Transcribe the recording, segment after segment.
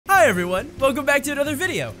Hi everyone, welcome back to another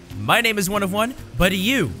video. My name is One of One, but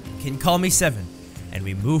you can call me Seven. And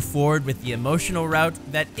we move forward with the emotional route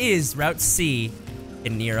that is Route C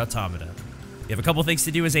in NieR Automata. We have a couple things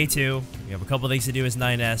to do as A2, we have a couple things to do as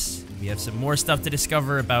 9S, we have some more stuff to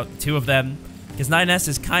discover about the two of them, because 9S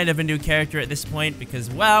is kind of a new character at this point because,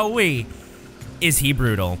 wowee, is he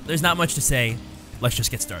brutal. There's not much to say, let's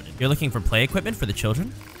just get started. You're looking for play equipment for the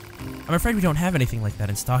children? I'm afraid we don't have anything like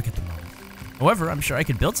that in stock at the moment. However, I'm sure I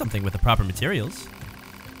could build something with the proper materials.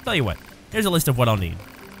 Tell you what, here's a list of what I'll need.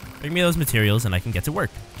 Bring me those materials and I can get to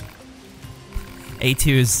work.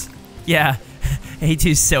 A2's... yeah,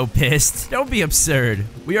 A2's so pissed. Don't be absurd.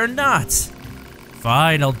 We are not.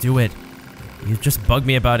 Fine, I'll do it. You just bug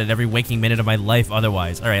me about it every waking minute of my life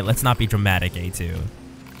otherwise. Alright, let's not be dramatic, A2.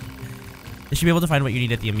 You should be able to find what you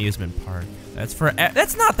need at the amusement park.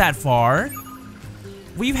 That's not that far.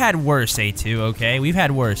 We've had worse, A2, okay? We've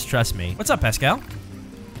had worse, trust me. What's up, Pascal?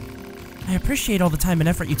 I appreciate all the time and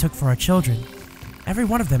effort you took for our children. Every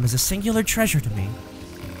one of them is a singular treasure to me.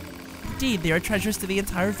 Indeed, they are treasures to the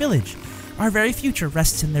entire village. Our very future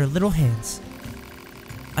rests in their little hands.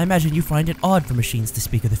 I imagine you find it odd for machines to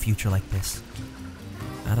speak of the future like this.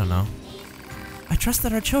 I don't know. I trust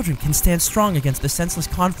that our children can stand strong against the senseless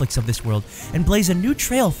conflicts of this world and blaze a new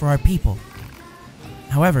trail for our people.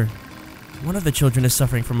 However, one of the children is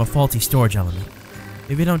suffering from a faulty storage element.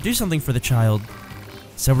 If we don't do something for the child,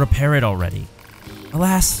 so repair it already.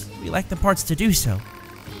 Alas, we lack the parts to do so.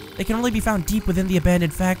 They can only be found deep within the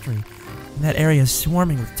abandoned factory, and that area is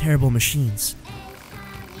swarming with terrible machines.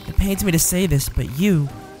 It pains me to say this, but you,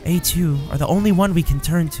 A2, are the only one we can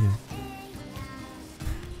turn to.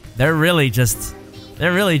 They're really just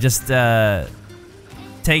having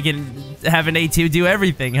A2 do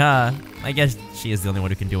everything, huh? I guess she is the only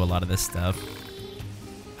one who can do a lot of this stuff.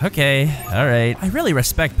 Okay, alright. I really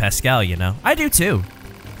respect Pascal, you know. I do too.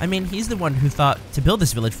 I mean, he's the one who thought to build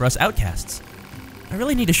this village for us outcasts. I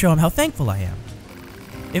really need to show him how thankful I am.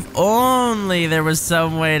 If only there was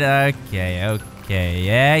some way to... Okay,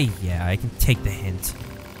 yeah, I can take the hint.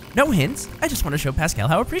 No hints, I just want to show Pascal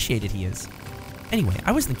how appreciated he is. Anyway,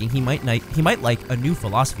 I was thinking he might like a new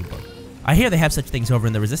philosophy book. I hear they have such things over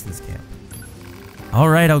in the resistance camp.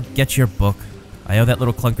 Alright, I'll get your book. I owe that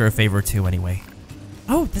little clunker a favor too anyway.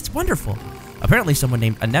 Oh, that's wonderful. Apparently someone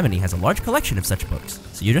named Anemone has a large collection of such books,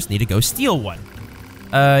 so you just need to go steal one.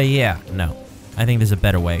 Yeah, no. I think there's a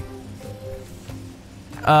better way.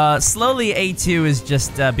 Slowly A2 is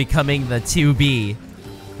just becoming the 2B.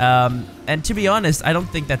 And to be honest, I don't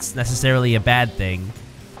think that's necessarily a bad thing.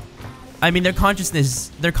 I mean, their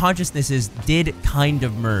consciousnesses did kind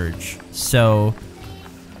of merge, so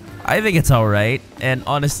I think it's alright. And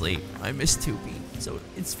honestly, I miss 2B, so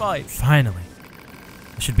it's fine. Finally.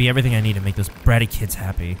 That should be everything I need to make those bratty kids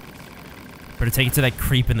happy. Better take it to that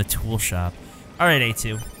creep in the tool shop. Alright,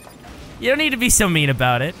 A2. You don't need to be so mean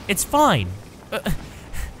about it. It's fine.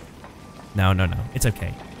 No. It's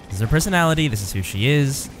okay. This is her personality. This is who she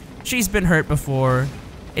is. She's been hurt before.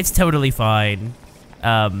 It's totally fine.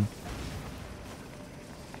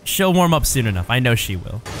 She'll warm up soon enough. I know she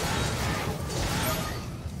will.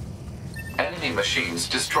 Enemy machines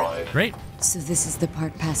destroyed. Great. So this is the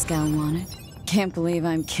part Pascal wanted? Can't believe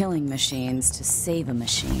I'm killing machines to save a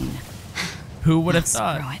machine. Who would have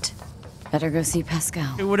thought? Screw it. Better go see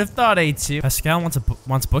Pascal. Who would have thought, A2? Pascal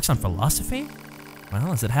wants books on philosophy?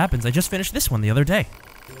 Well, as it happens, I just finished this one the other day.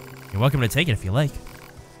 You're welcome to take it if you like.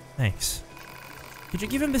 Thanks. Could you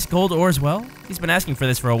give him this gold ore as well? He's been asking for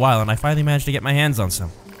this for a while, and I finally managed to get my hands on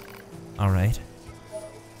some. Alright.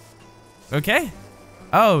 Okay.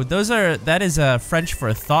 Oh, that is French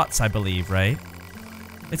for thoughts, I believe, right?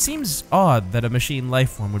 It seems odd that a machine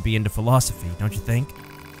life form would be into philosophy, don't you think?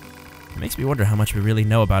 It makes me wonder how much we really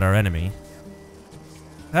know about our enemy.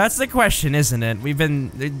 That's the question, isn't it? We've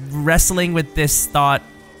been wrestling with this thought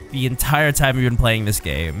the entire time we've been playing this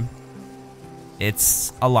game.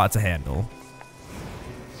 It's a lot to handle.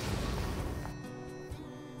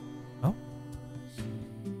 Oh?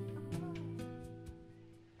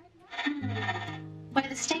 Where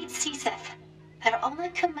the state ceaseth, there only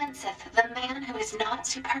commenceth the man who is not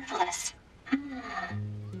superfluous.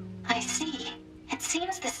 I see. It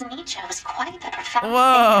seems this Nietzsche was quite the profound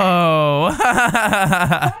Whoa! Or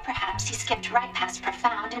perhaps he skipped right past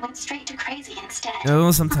profound and went straight to crazy instead.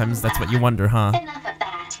 Oh, sometimes that's what you wonder, huh? Enough of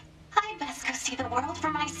that. I'd best go see the world for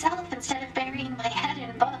myself instead of burying my head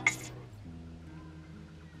in books.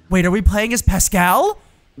 Wait, are we playing as Pascal?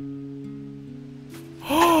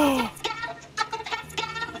 Pascal! Uncle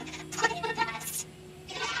Pascal! Play with us!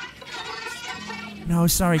 No,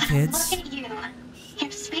 sorry, kids. Look at you.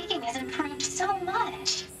 Your speaking has improved so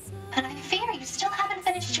much. But I fear you still haven't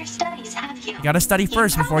finished your You gotta study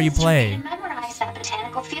first before you play. Memorize that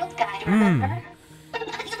botanical field guide, remember? You'll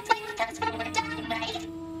play with us when we're done, right?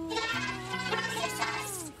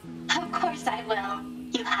 Of course I will.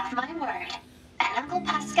 You have my word. And Uncle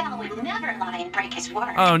Pascal would never lie and break his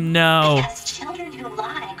word. Oh no. Because children who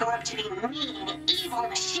lie grow up to be mean, evil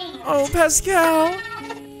machines. Oh, Pascal.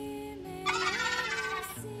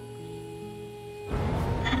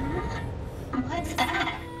 What's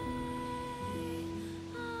that?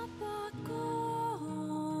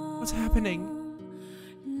 What's happening?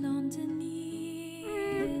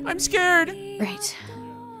 I'm scared. Right.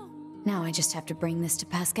 Now I just have to bring this to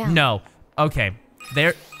Pascal. No. Okay.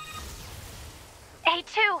 There.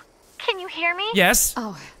 A2, can you hear me? Yes.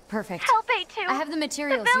 Oh, perfect. Help, A2. I have the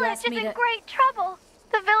materials The you village asked is me in to... great trouble.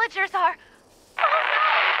 The villagers are...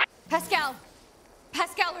 Pascal!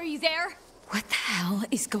 Pascal, are you there? What the hell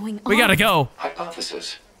is going on? We gotta go.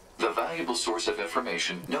 Hypothesis. The valuable source of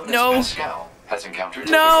information known No. as Pascal has encountered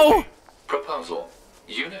No. difficulty. Proposal.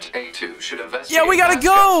 Unit A2 should investigate Yeah, we gotta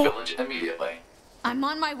Pascal's go. village immediately. I'm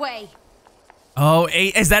on my way. Oh,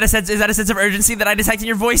 is that a sense of urgency that I detect in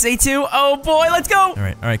your voice, A2? Oh boy, let's go. All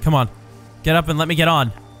right, come on. Get up and let me get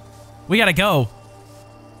on. We gotta go.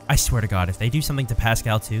 I swear to God, if they do something to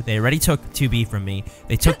Pascal too, they already took 2B from me.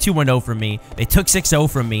 They took 210 from me. They took 60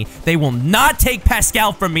 from me. They will not take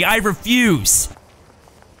Pascal from me. I refuse.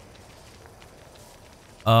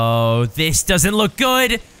 Oh, this doesn't look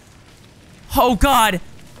good. Oh God.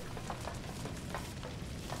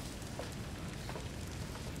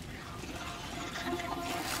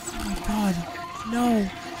 God, no.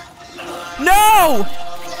 No!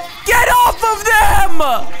 Get off of them!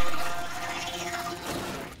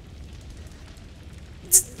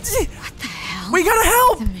 What the hell? We gotta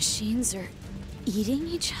help! The machines are eating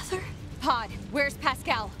each other? Pod, where's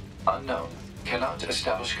Pascal? Unknown. Cannot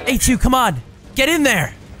establish connection. A2, come on! Get in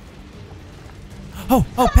there! Oh,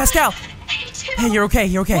 Pascal! Hey, you're okay,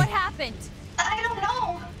 you're okay. What happened? I don't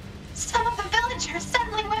know. Some of the villagers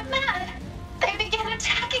suddenly went mad. They began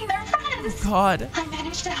attacking their friends. God. I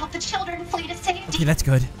managed to help the children flee to safety. Okay, that's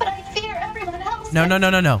good. But I fear everyone else.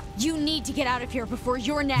 No. You need to get out of here before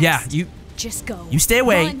you're next. Yeah, you Just go. You stay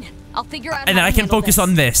away. Run. I'll figure out and how I to can handle focus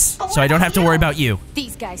on this, But so I what don't have to about worry you? about you.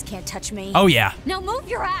 These guys can't touch me. Oh yeah. Now move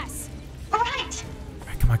your ass. Right.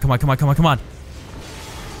 All right, come on.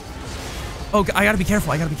 Oh, I gotta be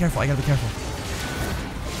careful.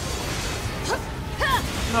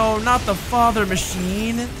 No, not the father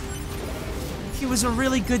machine. He was a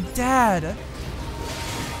really good dad.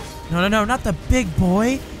 No, not the big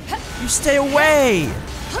boy. You stay away.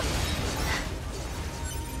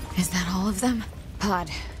 Is that all of them? Pod,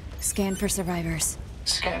 scan for survivors.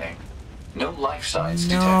 Scanning. No life signs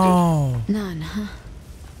No. None, huh?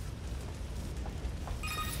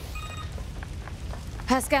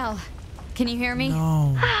 Pascal, can you hear me?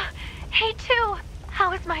 No. A2,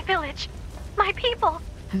 how is my village? My people?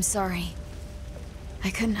 I'm sorry. I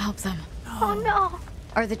couldn't help them. Oh no.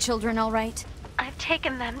 Are the children all right? I've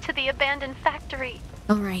taken them to the abandoned factory.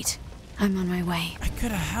 All right. I'm on my way. I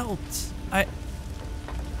could have helped. I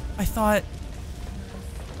thought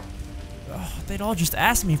they'd all just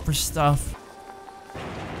ask me for stuff.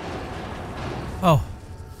 Oh.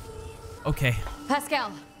 Okay.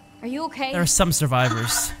 Pascal, are you okay? There are some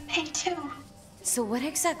survivors. Me too. So what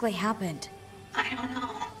exactly happened? I don't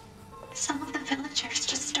know. Some of the villagers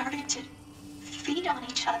just started to feed on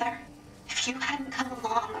each other. If you hadn't come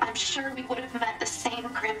along, I'm sure we would have met the same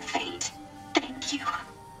grim fate. Thank you.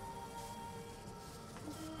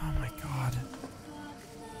 Oh my God.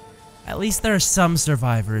 At least there are some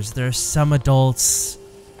survivors. There are some adults.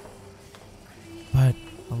 But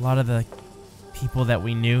a lot of the people that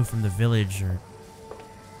we knew from the village are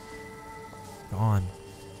gone.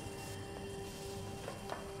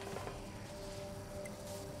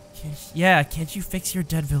 Can't you fix your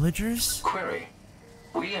dead villagers? Query.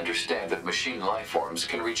 We understand that machine life forms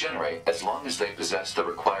can regenerate as long as they possess the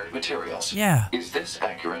required materials. Yeah. Is this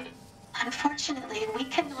accurate? Unfortunately, we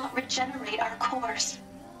cannot regenerate our cores.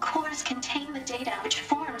 Cores contain the data which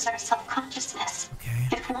forms our self-consciousness.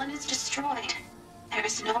 Okay. If one is destroyed, there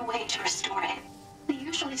is no way to restore it. We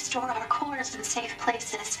usually store our cores in safe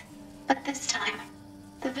places, but this time,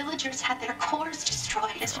 the villagers had their cores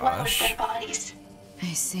destroyed as well as their bodies.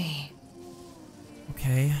 I see.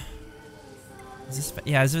 Okay.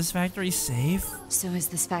 Is this factory safe? So is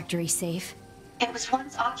this factory safe? It was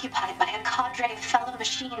once occupied by a cadre of fellow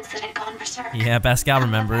machines that had gone berserk. Yeah, Pascal However,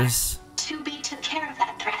 remembers. 2B took care of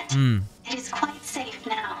that threat. It is quite safe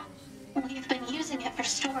now. We've been using it for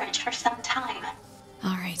storage for some time.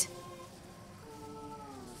 All right.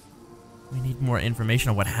 We need more information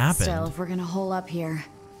on what happened. Still, if we're gonna hole up here,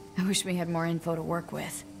 I wish we had more info to work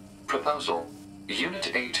with. Proposal.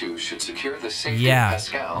 Unit A2 should secure the safety Yeah, of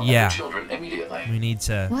Pascal and yeah. the children immediately. We need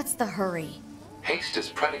to... What's the hurry? Haste is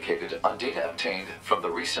predicated on data obtained from the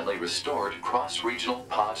recently restored cross-regional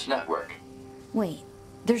pod network. Wait,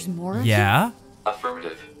 there's more of Yeah? them?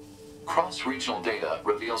 Affirmative. Cross-regional data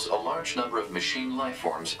reveals a large number of machine life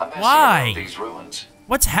forms amassing Why? around these ruins.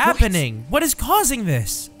 What's happening? What is causing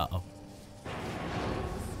this? Uh-oh.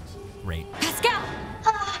 Great. Pascal!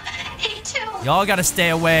 A2! Y'all gotta stay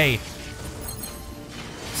away.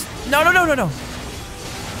 No, no, no, no, no.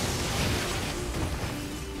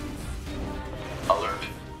 Alert.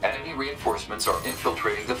 Enemy reinforcements are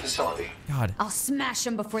infiltrating the facility. God. I'll smash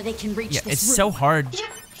them before they can reach Yeah, this it's room. so hard. You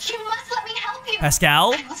must let me help you!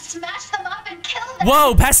 Pascal? I will smash them up and kill them!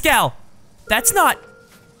 Whoa, Pascal! That's not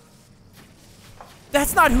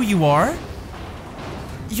who you are.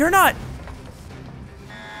 You're not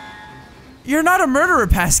a murderer,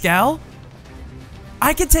 Pascal.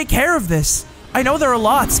 I can take care of this. I know there are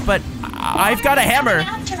lots, but I've got a hammer.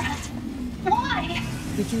 After us? Why?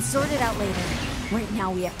 We can sort it out later. Right now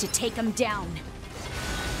we have to take them down.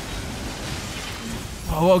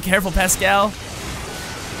 Whoa, whoa, careful, Pascal.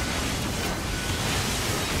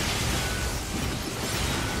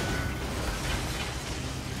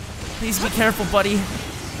 Please be careful, buddy.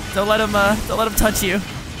 Don't let him touch you.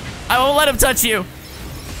 I won't let him touch you.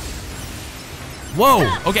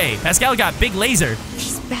 Whoa, okay, Pascal got big laser.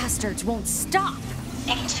 These bastards won't stop.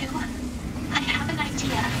 A2, I have an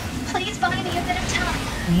idea. Please buy me a bit of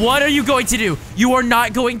time. What are you going to do? You are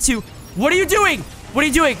not going to, what are you doing? What are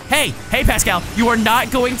you doing? Hey, Pascal, you are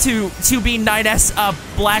not going to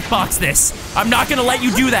B9S black box this. I'm not gonna let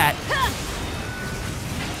you do that.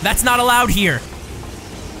 That's not allowed here.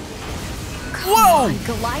 Whoa!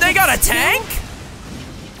 They got a tank?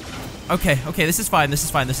 Okay, this is fine, this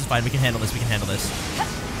is fine. We can handle this,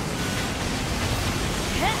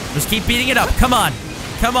 Just keep beating it up, come on.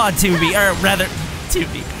 Come on, 2B, or rather,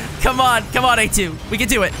 2B. Come on, A2, we can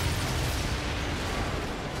do it.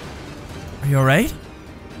 Are you alright?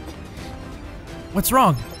 What's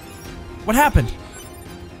wrong? What happened?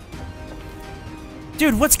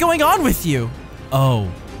 Dude, what's going on with you?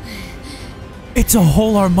 Oh. It's a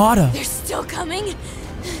whole armada. They're still coming?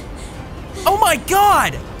 Oh my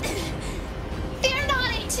god! Fear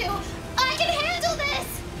not, A2. I can handle this.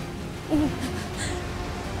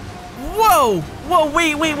 Whoa! Whoa,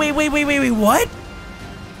 wait, what?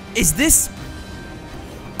 Is this...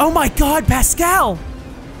 Oh my god, Pascal!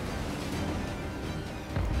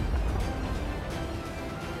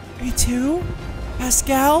 A2?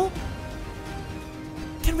 Pascal?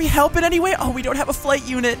 Can we help in any way? Oh, we don't have a flight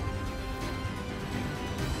unit.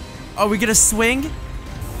 Are we gonna swing?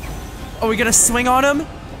 Are we gonna swing on him?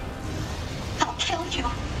 I'll kill you.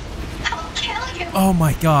 I'll kill you. Oh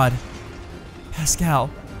my god. Pascal.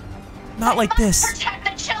 Not like this. Protect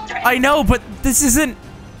the children. I know, but this isn't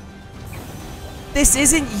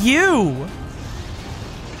you.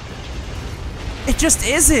 It just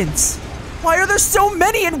isn't. Why are there so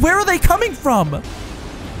many and where are they coming from?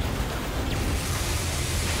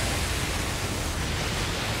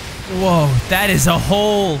 Whoa, that is a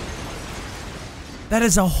whole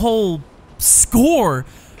score.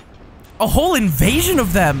 A whole invasion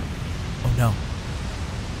of them. Oh no.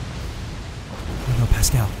 Oh no,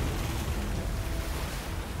 Pascal.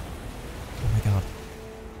 Oh my god.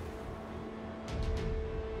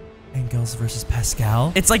 Engels versus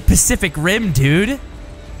Pascal? It's like Pacific Rim, dude.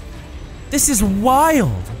 This is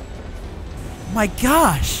wild. My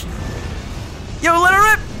gosh. Yo, let her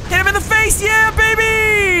rip. Hit him in the face. Yeah,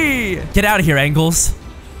 baby. Get out of here, Engels.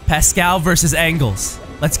 Pascal versus Engels.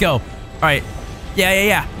 Let's go. All right.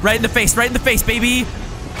 Yeah. Right in the face, baby.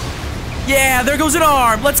 Yeah, there goes an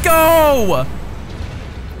arm. Let's go.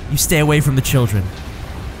 You stay away from the children.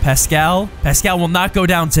 Pascal will not go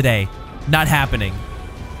down today. Not happening.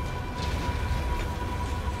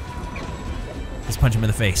 Let's punch him in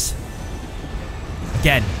the face.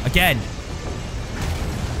 Again.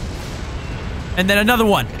 And then another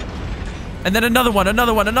one. And then another one.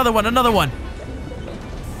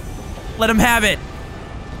 Let him have it.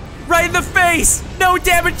 Right in the face. No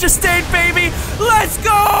damage sustained, baby. Let's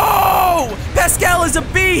go. Pascal is a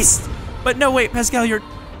beast. But no, wait, Pascal, you're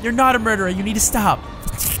not a murderer. You need to stop.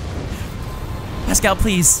 Pascal,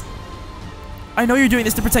 please. I know you're doing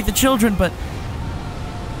this to protect the children, but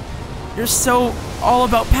you're so all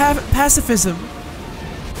about pacifism.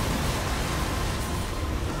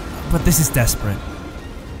 But this is desperate.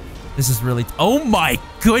 This is really... Oh my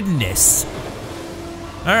goodness.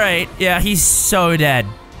 Alright, yeah, he's so dead.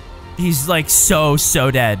 He's like so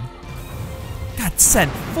dead. God that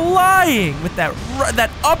sent flying with that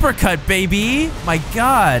uppercut, baby. My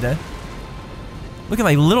God. Looking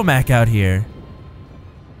like Little Mac out here.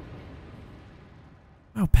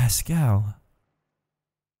 Oh, Pascal.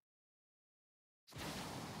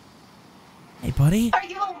 Hey, buddy. Are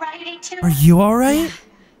you alright, A2? Are you alright?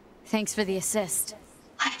 Thanks for the assist.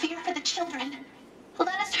 I fear for the children.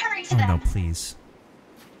 Let us hurry to Oh, them. no, please.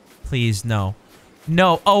 Please, no.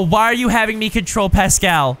 No. Oh, why are you having me control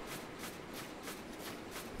Pascal?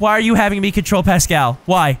 Why are you having me control Pascal?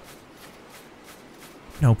 Why?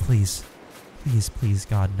 No, please. Please, please,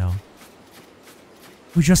 God, no.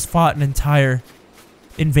 We just fought an entire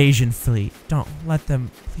invasion fleet. Don't let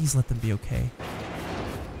them... Please let them be okay.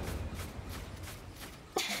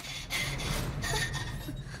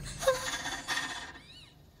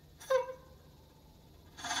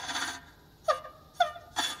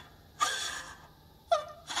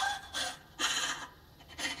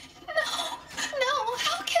 No,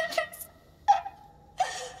 how can this?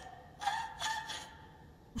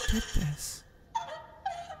 Who did this?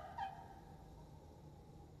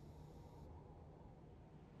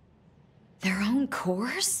 Their own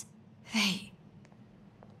cores? They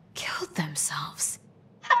killed themselves.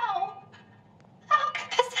 How? How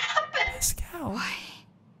could this happen? Pascal.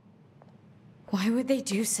 Why would they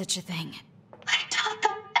do such a thing? I taught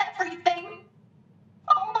them everything.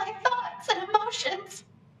 All my thoughts and emotions.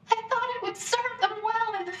 I thought it would serve them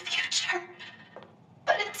well in the future.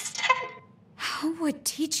 But instead, How would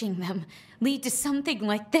teaching them lead to something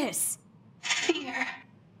like this? fear.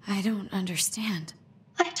 I don't understand.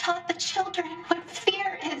 I taught the children what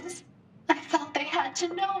fear is. I felt they had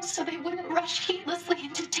to know so they wouldn't rush heedlessly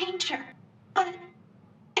into danger. But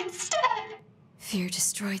instead, Fear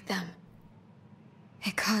destroyed them.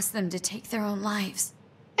 It caused them to take their own lives.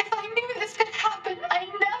 if I knew this could happen, I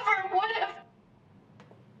never would have.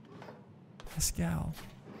 Pascal.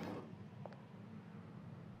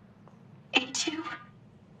 A2,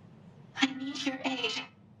 I need your aid.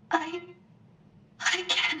 I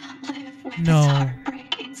cannot live with No. this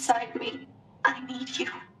heartbreak inside me. I need you.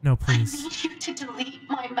 No, I please. need you to delete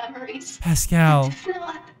my memories. Pascal. If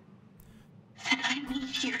not, then I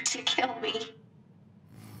need you to kill me.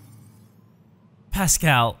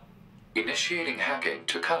 Pascal. Initiating hacking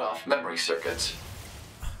to cut off memory circuits.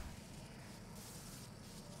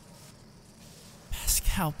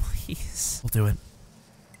 Pascal, please. We'll do it.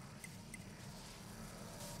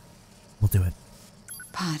 We'll do it.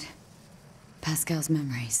 Pod. Pascal's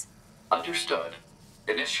memories. Understood.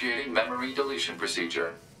 Initiating memory deletion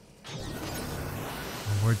procedure.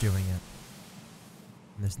 And we're doing it.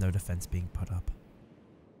 And there's no defense being put up.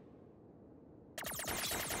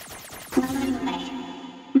 Well, anyway,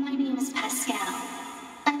 my name is Pascal.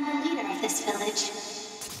 I'm the leader of this village.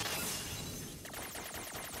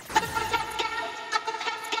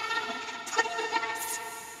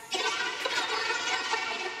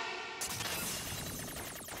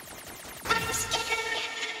 I'm scared.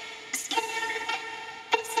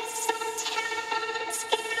 This is so terrible.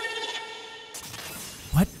 Scary.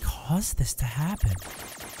 What caused this to happen?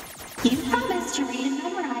 You promised to read and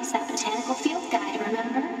memorize that botanical field guide,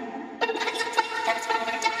 remember? That's why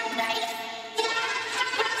we're done, right?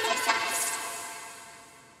 Success.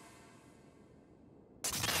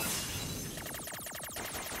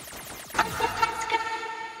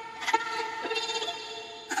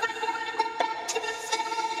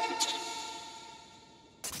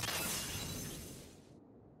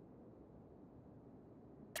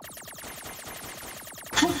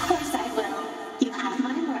 Of course I will. You have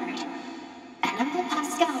my word. And Uncle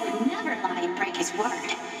Pascal would never lie and break his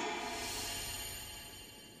word.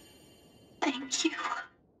 Thank you,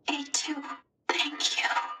 A2. Thank you.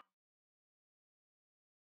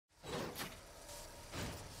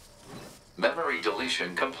 Memory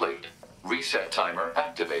deletion complete. Reset timer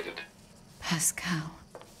activated. Pascal.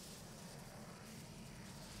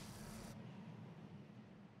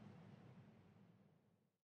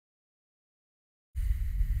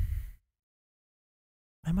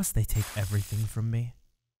 Why must they take everything from me?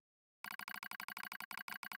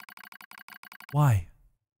 Why?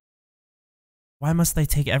 Why must they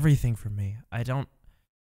take everything from me? I don't...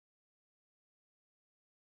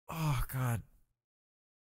 Oh, God.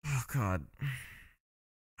 Oh, God.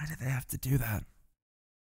 Why did they have to do that?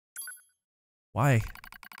 Why?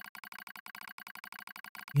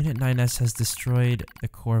 Unit 9S has destroyed the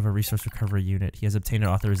core of a resource recovery unit. He has obtained an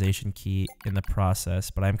authorization key in the process,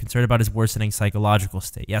 but I am concerned about his worsening psychological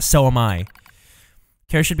state. Yeah, so am I.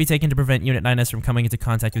 Care should be taken to prevent Unit 9S from coming into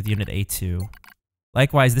contact with Unit A2.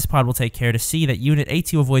 Likewise, this pod will take care to see that Unit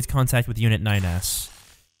A2 avoids contact with Unit 9S.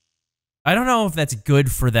 I don't know if that's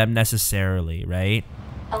good for them necessarily, right?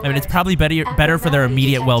 I mean, it's Alert. probably better for their Abnormality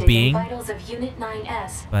immediate detected in well-being. Vitals of Unit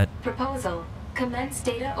 9S. But Proposal. Commence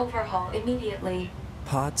data overhaul immediately.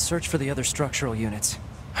 Pod, search for the other structural units.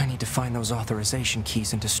 I need to find those authorization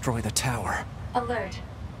keys and destroy the tower. Alert.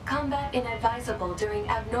 Combat inadvisable during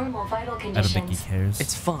abnormal vital I don't conditions. think he cares.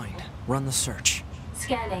 It's fine. Run the search.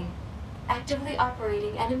 Scanning. Actively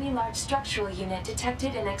operating enemy large structural unit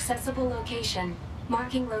detected in accessible location.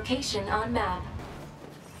 Marking location on map.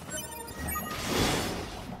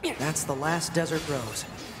 That's the last Desert Rose.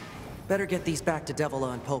 Better get these back to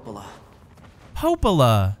Devila and Popola.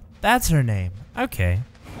 Popola. That's her name. Okay.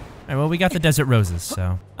 Alright, well, we got the desert roses,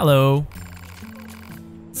 so. Hello.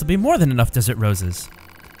 This'll be more than enough desert roses.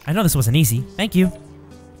 I know this wasn't easy. Thank you.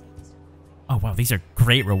 Oh, wow, these are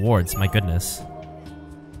great rewards. My goodness.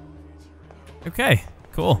 Okay,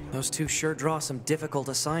 cool. Those two sure draw some difficult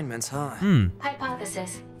assignments, huh?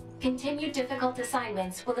 Hypothesis. Continued difficult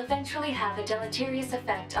assignments will eventually have a deleterious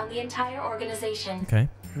effect on the entire organization. Okay.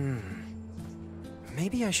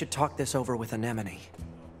 Maybe I should talk this over with Anemone.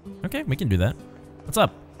 Okay, we can do that. What's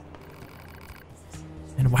up?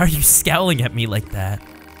 And why are you scowling at me like that?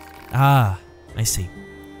 Ah, I see.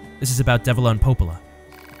 This is about Devila and Popola.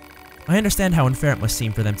 I understand how unfair it must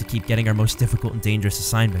seem for them to keep getting our most difficult and dangerous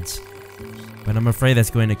assignments, but I'm afraid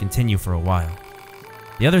that's going to continue for a while.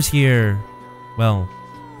 The others here, well,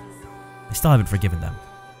 I still haven't forgiven them.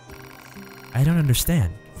 I don't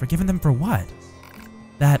understand. Forgiven them for what?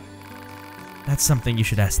 That's something you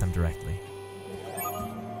should ask them directly.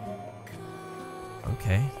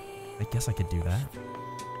 Okay, I guess I could do that.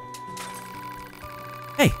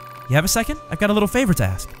 Hey, you have a second? I've got a little favor to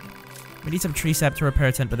ask. We need some tree sap to repair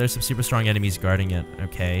a tent, but there's some super strong enemies guarding it.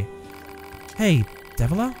 Okay. Hey,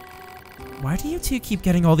 Devila? Why do you two keep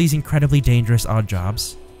getting all these incredibly dangerous odd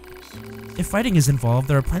jobs? If fighting is involved,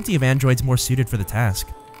 there are plenty of androids more suited for the task.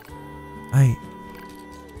 I'm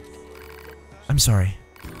sorry.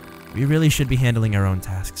 We really should be handling our own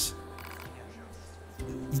tasks.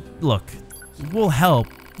 Look, we'll help.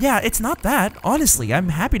 Yeah, it's not that. Honestly, I'm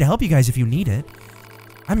happy to help you guys if you need it.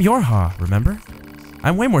 I'm your Ha, remember?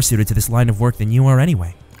 I'm way more suited to this line of work than you are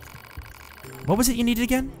anyway. What was it you needed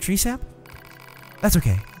again? Tree sap? That's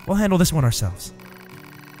okay. We'll handle this one ourselves.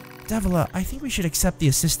 Devila, I think we should accept the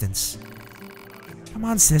assistance. Come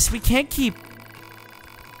on, sis. We can't keep...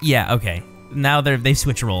 Yeah, okay. Now they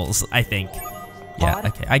switch roles, I think. Yeah, Pod,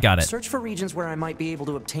 okay. I got it. Search for regions where I might be able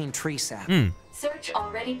to obtain tree sap. Search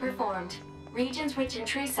already performed. Regions rich in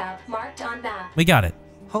tree sap marked on map. We got it.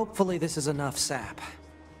 Hopefully this is enough sap.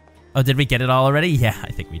 Oh, did we get it all already? Yeah,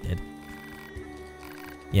 I think we did.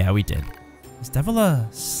 Yeah, we did. Is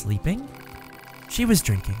Devila sleeping? She was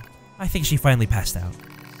drinking. I think she finally passed out.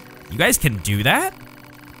 You guys can do that?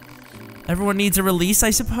 Everyone needs a release,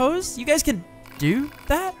 I suppose? You guys can do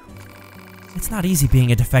that? It's not easy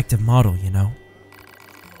being a defective model, you know?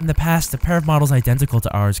 In the past, a pair of models identical to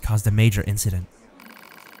ours caused a major incident.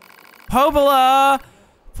 Popola!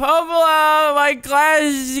 Popola! My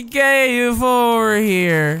glass gave over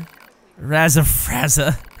here.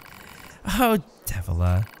 Razafraza. Oh,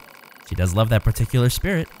 Devila. She does love that particular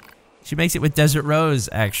spirit. She makes it with Desert Rose,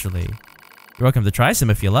 actually. You're welcome to try some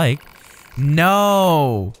if you like.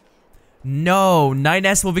 No! No,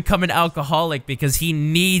 9S will become an alcoholic because he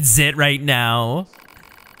needs it right now.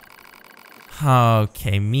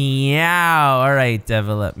 Okay, meow. Alright,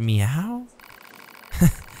 Devila. Meow?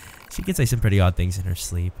 She can say some pretty odd things in her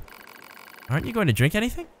sleep. Aren't you going to drink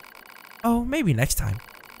anything? Oh, maybe next time.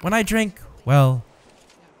 When I drink, well,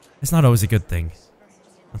 it's not always a good thing.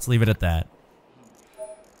 Let's leave it at that.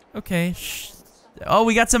 Okay. Shh. Oh,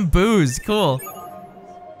 we got some booze. Cool.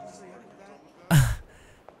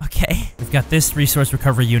 Okay. We've got this resource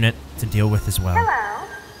recovery unit to deal with as well. Hello.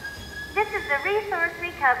 This is the resource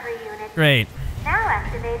recovery unit. Great. Now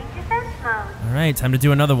activating defense mode. Alright, time to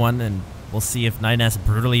do another one, and we'll see if 9S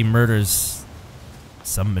brutally murders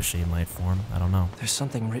some machine life form. I don't know. There's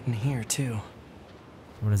something written here, too.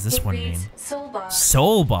 What does this It one mean? reads Soul Box.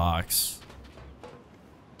 Soul Box.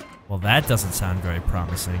 Well, that doesn't sound very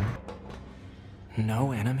promising.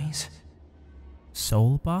 No enemies?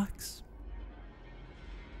 Soul Box?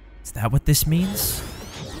 Is that what this means?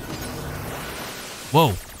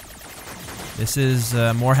 Whoa. This is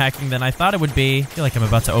more hacking than I thought it would be. I feel like I'm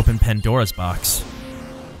about to open Pandora's box.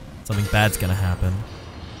 Something bad's gonna happen.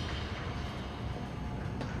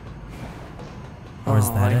 Or is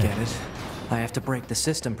that I it? get it. I have to break the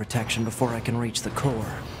system protection before I can reach the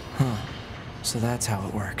core. Huh. So that's how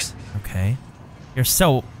it works. Okay. You're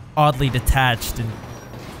so oddly detached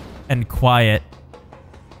and quiet.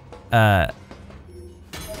 And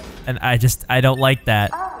I don't like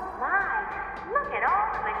that. Oh my.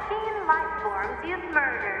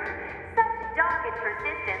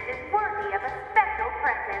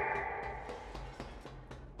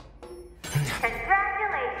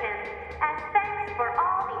 Congratulations! As thanks for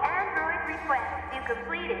all the android requests you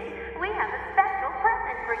completed, we have a special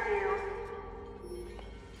present for you.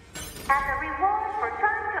 As a reward for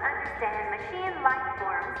trying to understand machine life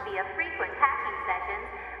forms via frequent hacking sessions,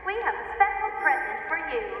 we have a special present for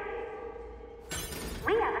you.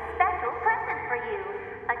 We have a special present for you.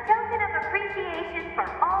 A token of appreciation for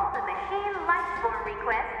all the machine life form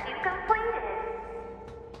requests you completed.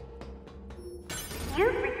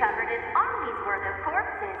 You've recovered an army's worth of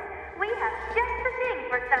corpses. We have just the thing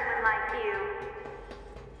for someone like you.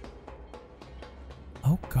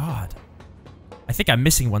 Oh, God. I think I'm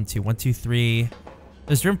missing 1, 2. 1, 2, 3.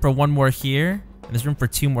 There's room for 1 more here, and there's room for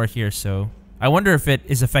 2 more here, so I wonder if it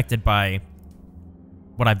is affected by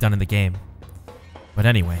what I've done in the game. But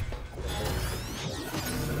anyway.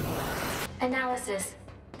 Analysis.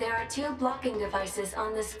 There are 2 blocking devices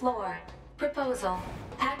on this floor. Proposal.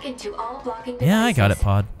 Hack into all blocking devices. Yeah, I got it,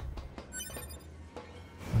 Pod.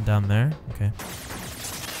 One down there. Okay.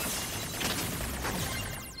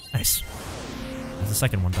 Nice. There's the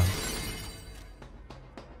second one done.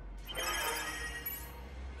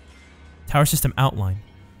 Tower system outline.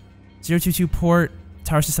 022 port.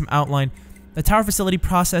 Tower system outline. The tower facility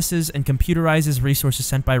processes and computerizes resources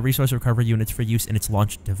sent by resource recovery units for use in its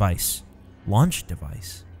launch device. Launch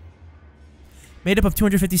device? Made up of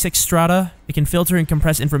 256 strata, it can filter and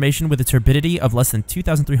compress information with a turbidity of less than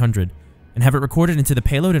 2,300 and have it recorded into the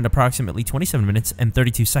payload in approximately 27 minutes and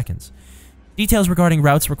 32 seconds. Details regarding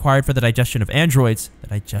routes required for the digestion of androids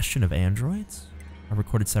are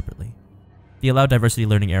recorded separately. The allowed diversity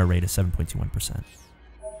learning error rate is 7.21%.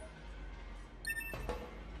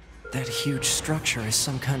 That huge structure is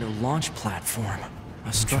some kind of launch platform.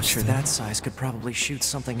 A structure that size could probably shoot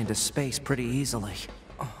something into space pretty easily.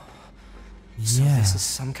 Oh. So this is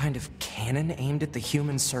some kind of cannon aimed at the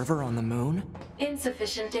human server on the moon?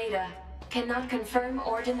 Insufficient data. Cannot confirm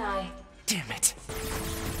or deny. Damn it.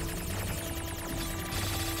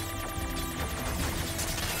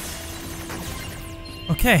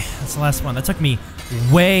 Okay, that's the last one. That took me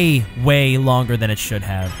way, way longer than it should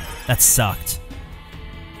have. That sucked.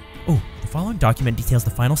 Oh, the following document details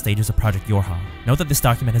the final stages of Project Yorha. Note that this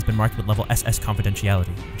document has been marked with level SS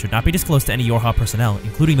confidentiality and should not be disclosed to any Yorha personnel,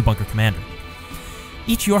 including the bunker commander.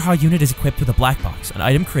 Each Yorha unit is equipped with a black box, an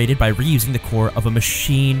item created by reusing the core of a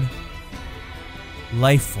machine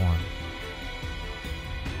life form.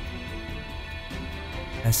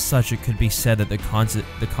 As such, it could be said that the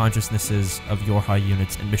consciousnesses of Yorha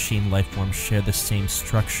units and machine life forms share the same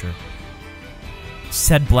structure.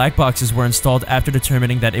 Said black boxes were installed after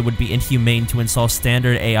determining that it would be inhumane to install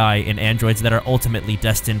standard AI in androids that are ultimately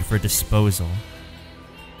destined for disposal.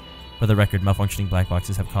 For the record, malfunctioning black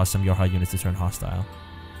boxes have caused some Yorha units to turn hostile.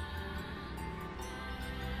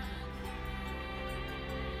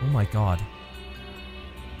 Oh my god.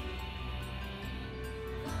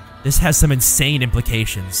 This has some insane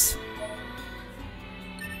implications.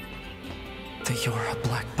 The Yorha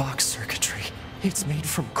black box circuitry. It's made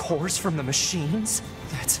from cores from the machines?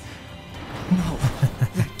 That's... No,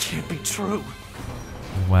 that can't be true.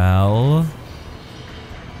 Well...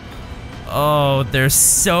 Oh, there's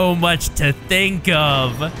so much to think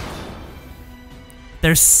of.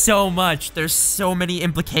 There's so much. There's so many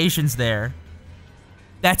implications there.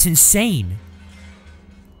 That's insane.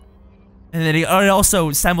 And then it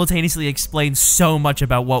also simultaneously explains so much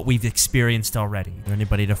about what we've experienced already. Is there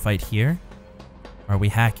anybody to fight here? Or are we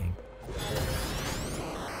hacking?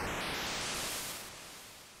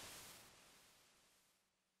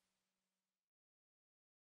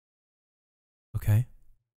 Okay.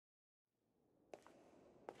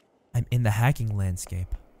 I'm in the hacking landscape.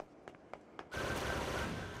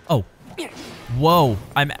 Oh. Whoa.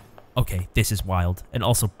 Okay, this is wild. And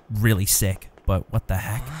also really sick. But what the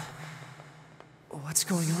heck? What's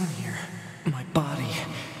going on here? My body.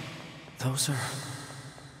 Those are...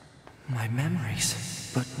 my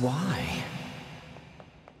memories. But why?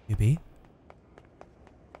 2B?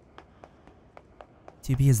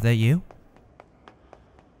 2B, is that you?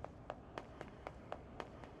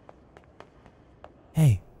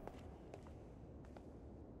 Hey.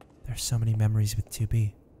 There's so many memories with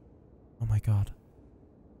 2B. Oh my god.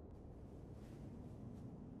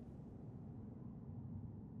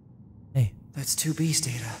 Hey. That's 2B's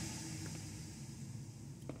data.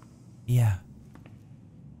 Yeah.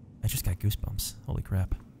 I just got goosebumps. Holy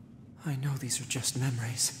crap. I know these are just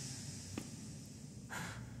memories.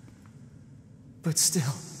 But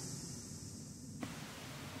still.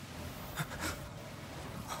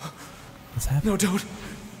 What's happening? No, don't.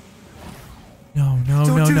 No, no,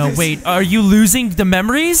 Don't no, do no. this. Wait, are you losing the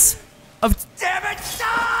memories? Of... Damn it,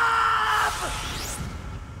 stop!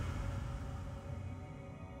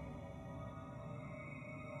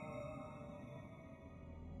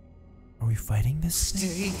 we fighting this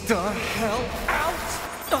thing? Stay the hell out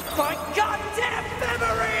of my goddamn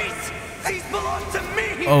memories! These belong to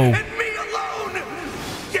me and me alone!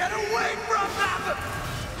 Get away from them!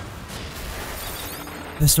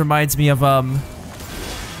 This reminds me of,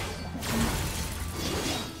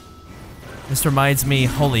 This reminds me,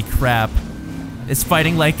 holy crap. It's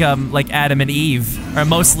fighting like Adam and Eve. Or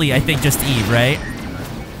mostly, I think, just Eve, right?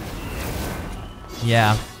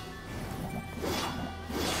 Yeah.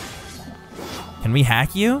 Can we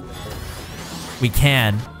hack you? We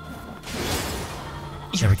can.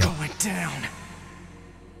 There we go. You're going down.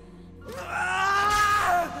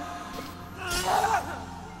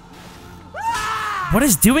 What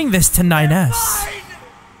is doing this to 9S?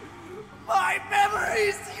 My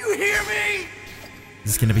memories, you hear me?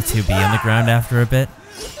 Is this gonna be 2B on the ground after a bit?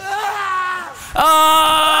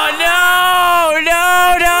 Oh no!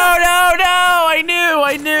 No! No! No! No!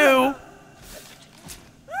 I knew!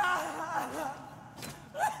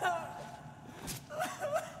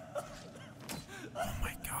 Oh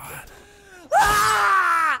my god.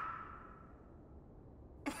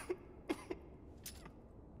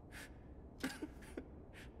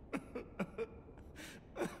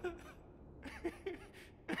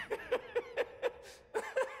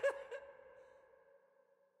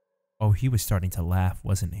 Oh, he was starting to laugh,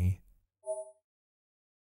 wasn't he?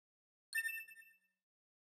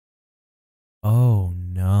 Oh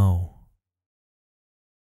no.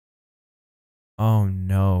 Oh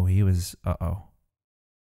no, he was, uh-oh.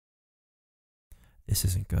 This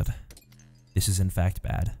isn't good. This is in fact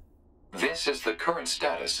bad. This is the current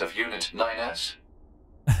status of Unit 9S.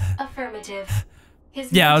 Affirmative.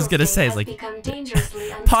 His Yeah, I was mental gonna state say, has it's like, become dangerously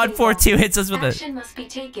Pod unstable. 42 hits us with Action a... must be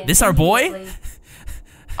taken This our boy? immediately.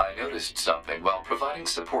 I noticed something while providing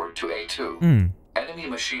support to A2. Hmm. Enemy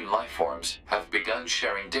machine lifeforms have begun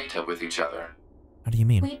sharing data with each other. How do you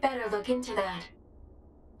mean? We'd better look into that.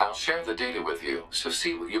 I'll share the data with you, so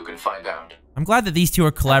see what you can find out. I'm glad that these two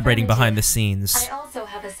are collaborating behind the Affirmative. scenes. I also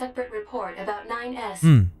have a separate report about 9S.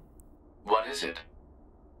 Hmm. What is it?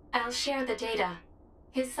 I'll share the data.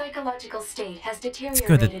 His psychological state has It's deteriorated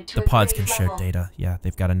good that to the a pods grave can share level. data. Yeah,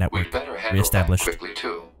 they've got a network We'd better handle that reestablished. quickly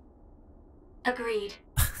too. Agreed.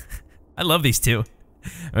 I love these two.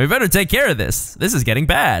 We better take care of this. This is getting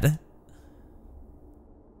bad.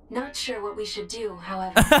 Not sure what we should do,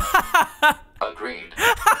 however. Agreed.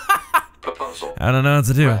 Proposal. I don't know what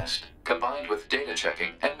to do. Rest, combined with data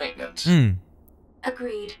checking and maintenance. Hmm.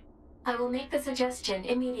 Agreed. I will make the suggestion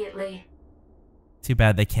immediately. Too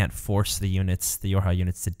bad they can't force the units, the Yorha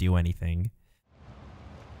units, to do anything.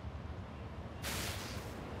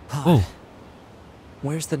 Oh,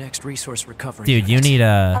 Where's the next resource recovery dude, you unit? need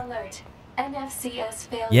a... Alert. NFCS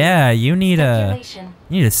failure. Yeah, you need a... Speculation.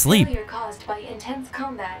 You need to sleep. Failure caused by intense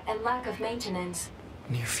combat and lack of maintenance.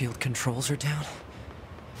 Near field controls are down?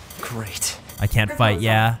 Great. I can't fight, Proposal.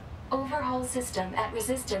 yeah. Overhaul system at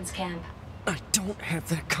resistance camp. I don't have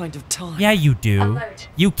that kind of time. Yeah, you do. Alert.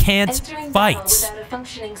 You can't Entering battle fight. without a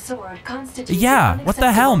functioning sword constitutes Yeah, an what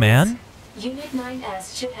the hell, unacceptable man? risk. Unit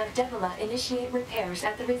 9S should have Devila initiate repairs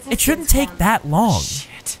at the resistance It shouldn't take camp. that long.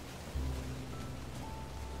 Shit.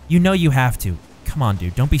 You know you have to. Come on,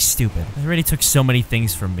 dude. Don't be stupid. They already took so many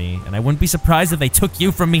things from me, and I wouldn't be surprised if they took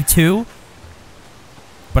you from me too.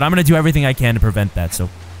 But I'm gonna do everything I can to prevent that, so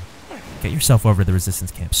get yourself over to the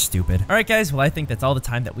resistance camp, stupid. Alright guys, well I think that's all the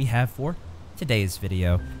time that we have for today's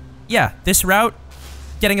video. Yeah, this route,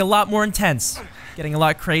 getting a lot more intense. Getting a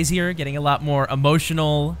lot crazier, getting a lot more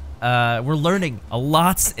emotional. We're learning a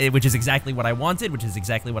lot, which is exactly what I wanted, which is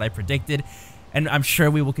exactly what I predicted. And I'm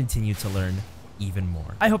sure we will continue to learn even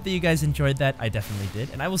more. I hope that you guys enjoyed that. I definitely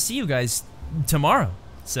did. And I will see you guys tomorrow.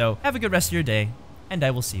 So have a good rest of your day, and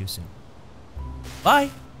I will see you soon.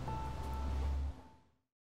 Bye!